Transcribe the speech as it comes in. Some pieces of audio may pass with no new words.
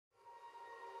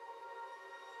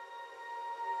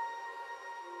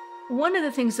One of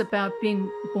the things about being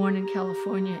born in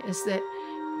California is that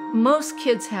most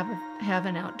kids have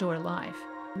an outdoor life.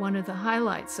 One of the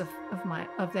highlights of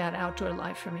that outdoor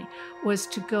life for me was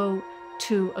to go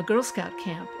to a Girl Scout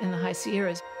camp in the High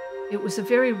Sierras. It was a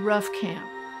very rough camp,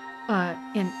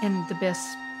 in the best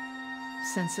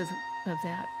sense of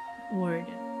that word.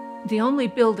 The only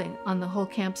building on the whole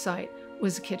campsite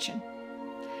was a kitchen.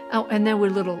 Oh, and there were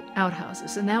little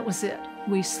outhouses, and that was it.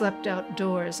 We slept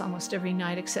outdoors almost every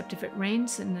night except if it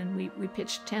rains, and then we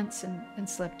pitched tents and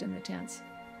slept in the tents.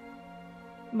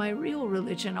 My real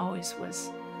religion always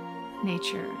was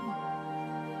nature,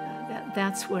 and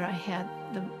that's where I had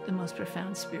the most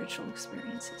profound spiritual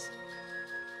experiences.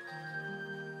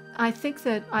 I think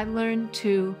that I learned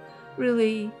to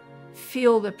really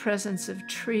feel the presence of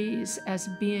trees as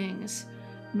beings,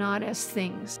 not as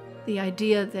things. The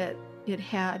idea that it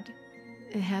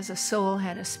has a soul,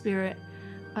 had a spirit,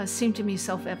 seemed to me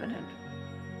self-evident,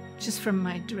 just from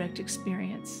my direct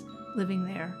experience living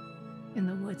there in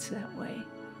the woods that way.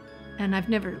 And I've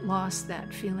never lost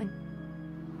that feeling.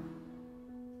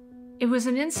 It was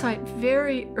an insight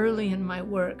very early in my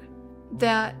work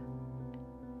that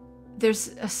there's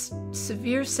a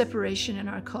severe separation in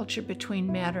our culture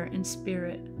between matter and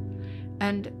spirit.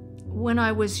 And when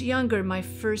I was younger, my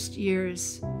first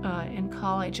years in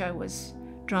college, I was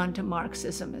drawn to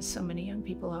Marxism, as so many young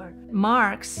people are.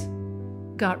 Marx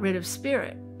got rid of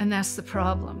spirit, and that's the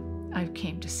problem I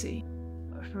came to see.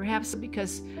 Perhaps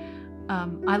because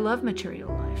I love material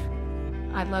life.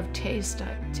 I love taste.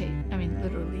 I mean,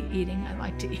 literally eating. I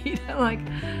like to eat. I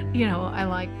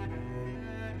like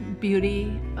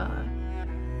beauty.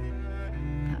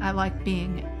 I like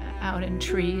being out in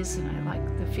trees, and I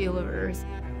like the feel of earth.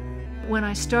 When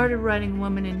I started writing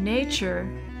Woman in Nature,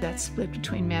 that split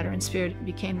between matter and spirit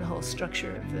became the whole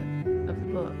structure of the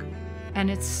book. And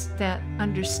it's that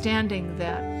understanding,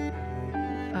 that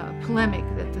polemic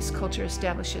that this culture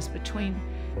establishes between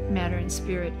matter and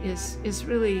spirit is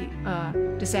really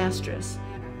disastrous.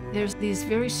 There's these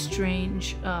very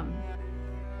strange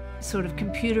sort of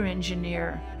computer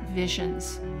engineer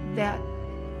visions that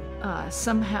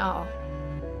somehow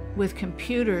with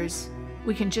computers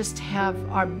we can just have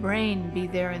our brain be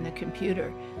there in the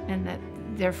computer, and that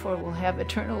therefore we'll have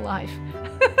eternal life.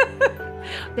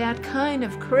 That kind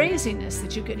of craziness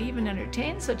that you could even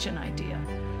entertain such an idea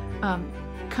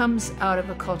comes out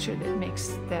of a culture that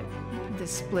makes the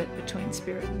split between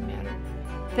spirit and matter.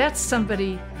 That's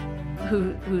somebody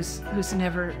who's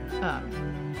never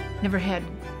had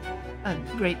a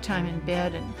great time in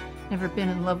bed and never been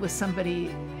in love with somebody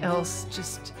else,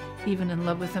 just even in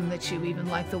love with them that you even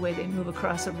like the way they move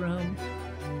across a room.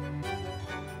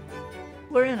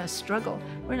 We're in a struggle.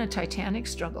 We're in a titanic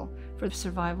struggle for the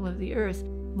survival of the earth.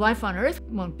 Life on earth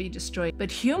won't be destroyed,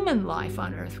 but human life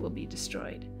on earth will be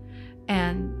destroyed.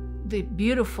 And the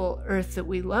beautiful earth that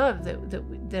we love,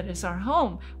 that is our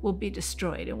home, will be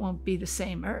destroyed. It won't be the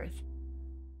same earth.